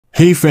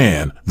Hey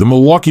fan, the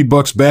Milwaukee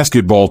Bucks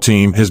basketball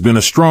team has been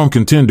a strong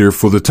contender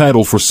for the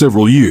title for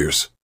several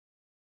years.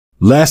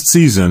 Last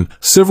season,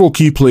 several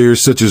key players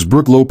such as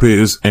Brook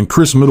Lopez and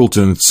Chris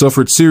Middleton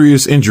suffered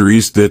serious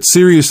injuries that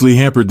seriously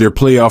hampered their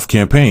playoff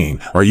campaign.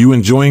 Are you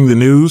enjoying the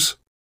news?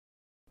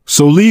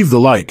 So leave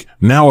the like.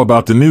 Now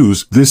about the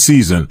news this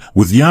season,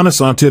 with Giannis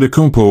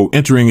Antetokounmpo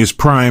entering his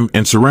prime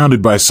and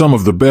surrounded by some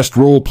of the best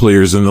role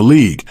players in the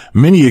league,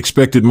 many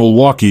expected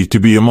Milwaukee to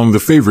be among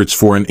the favorites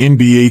for an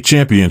NBA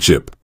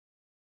championship.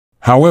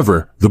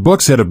 However, the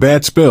Bucks had a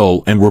bad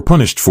spell and were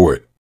punished for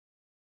it.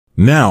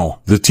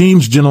 Now, the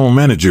team's general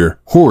manager,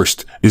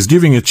 Horst, is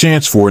giving a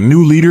chance for a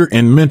new leader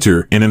and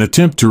mentor in an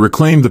attempt to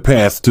reclaim the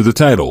path to the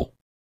title.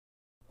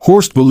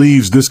 Horst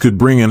believes this could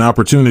bring an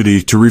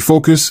opportunity to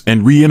refocus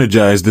and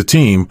re-energize the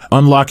team,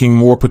 unlocking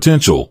more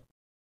potential.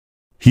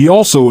 He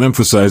also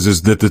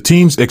emphasizes that the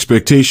team's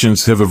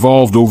expectations have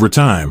evolved over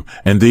time,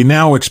 and they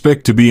now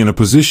expect to be in a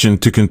position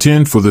to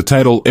contend for the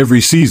title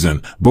every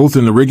season, both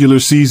in the regular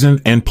season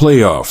and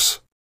playoffs.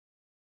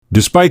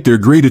 Despite their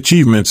great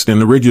achievements in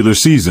the regular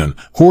season,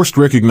 Horst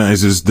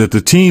recognizes that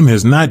the team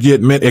has not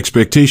yet met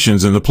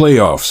expectations in the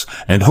playoffs,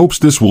 and hopes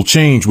this will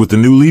change with the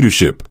new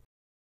leadership.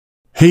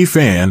 Hey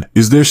fan,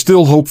 is there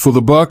still hope for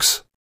the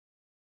Bucks?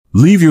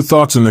 Leave your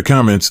thoughts in the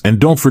comments and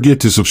don't forget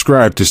to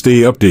subscribe to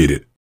stay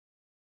updated.